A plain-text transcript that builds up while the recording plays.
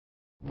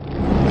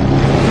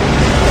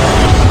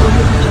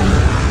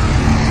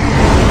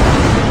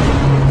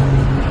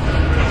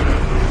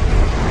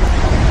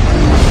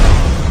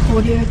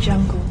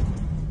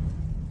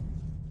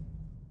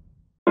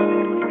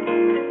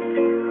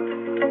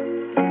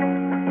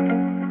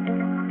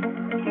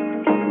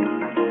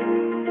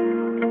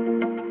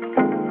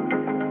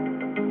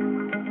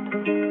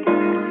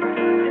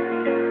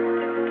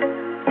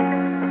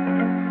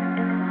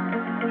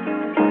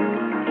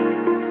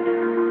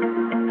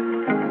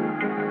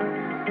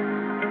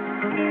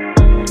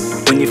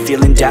When you're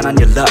feeling down on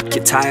your luck,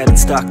 you're tired and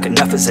stuck,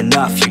 enough is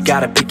enough. You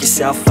gotta pick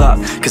yourself up,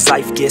 cause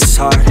life gets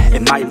hard.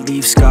 It might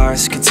leave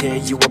scars, could tear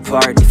you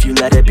apart if you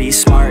let it be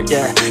smart,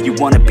 yeah. You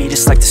wanna be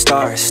just like the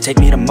stars, take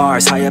me to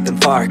Mars, high up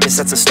and far, cause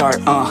that's a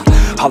start,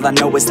 All I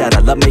know is that I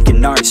love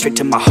making art, straight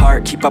to my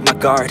heart, keep up my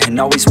guard, and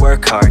always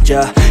work hard,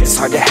 yeah. It's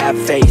hard to have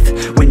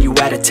faith when you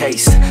had a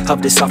taste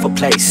of this awful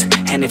place,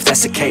 and if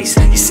that's the case,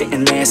 you're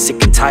sitting there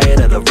sick and tired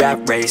of the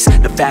rat race.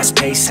 The fast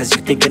pace has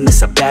you thinking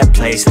it's a bad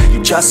place.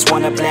 You just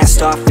wanna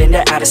blast off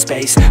into outer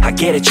space. I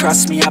get it,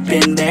 trust me, I've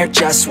been there,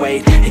 just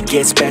wait. It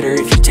gets better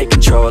if you take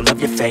control of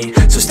your fate.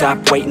 So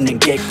stop waiting and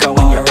get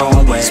going your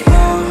own way. All these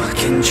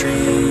broken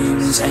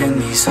dreams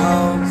and these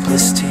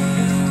hopeless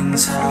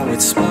teens, how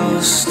it's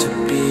supposed to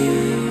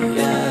be,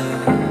 yeah.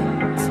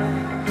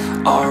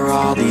 Are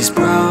all these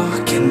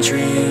broken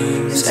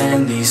dreams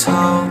and these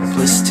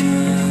hopeless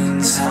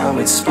teens how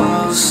it's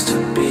supposed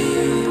to be,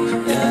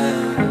 yeah.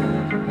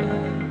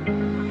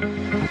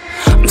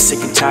 I'm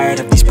sick and tired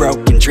of these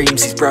broken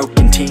dreams, these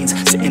broken teens,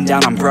 sitting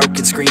down on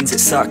broken screens. It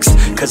sucks,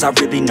 cause I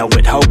really know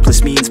what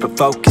hopeless means, but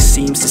focus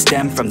seems to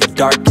stem from the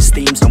darkest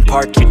themes. Don't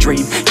park your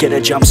dream, get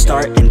a jump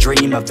start and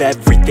dream of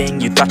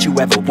everything you thought you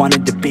ever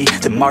wanted to be.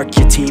 Then mark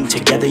your team,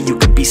 together you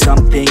can be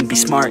something. Be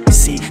smart and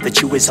see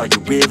that you is all you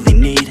really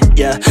need,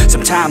 yeah.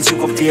 Sometimes you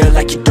gon' feel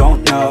like you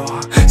don't know,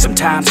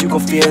 sometimes you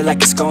gon' feel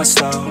like it's going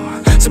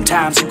slow,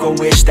 sometimes you gon'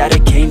 wish that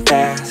it came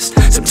fast,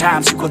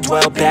 sometimes you gon'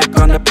 dwell back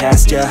on the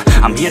past, yeah.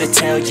 I'm here to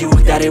tell you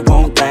that it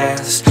won't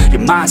last. Your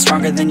mind's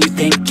stronger than you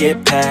think,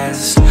 get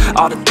past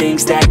all the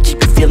things that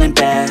keep you feeling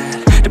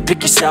bad, to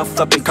pick yourself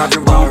up and carve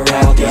your own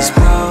path. All these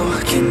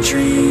broken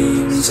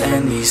dreams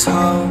and these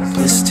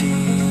hopeless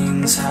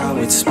teens, how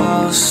it's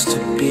supposed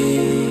to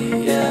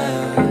be,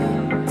 yeah.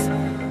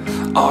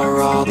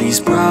 Are all these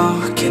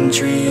broken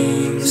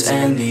dreams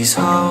and these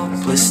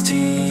hopeless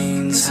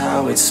teens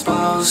how it's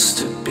supposed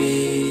to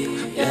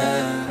be,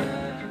 yeah.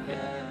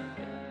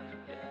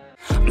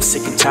 I'm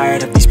sick and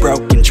tired of these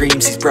broken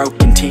dreams, these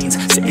broken teens,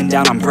 sitting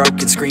down on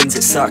broken screens.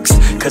 It sucks,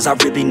 cause I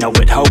really know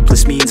what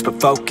hopeless means,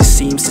 but focus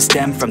seems to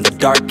stem from the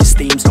darkest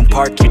themes. Don't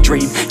park your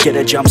dream, get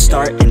a jump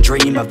start and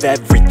dream of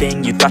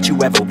everything you thought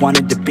you ever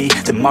wanted to be.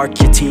 Then mark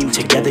your team,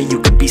 together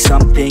you can be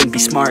something. Be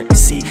smart and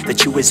see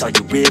that you is all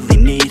you really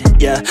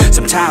need, yeah.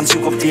 Sometimes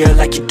you gon' feel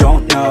like you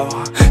don't know,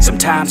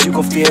 sometimes you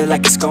gon' feel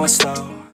like it's going slow,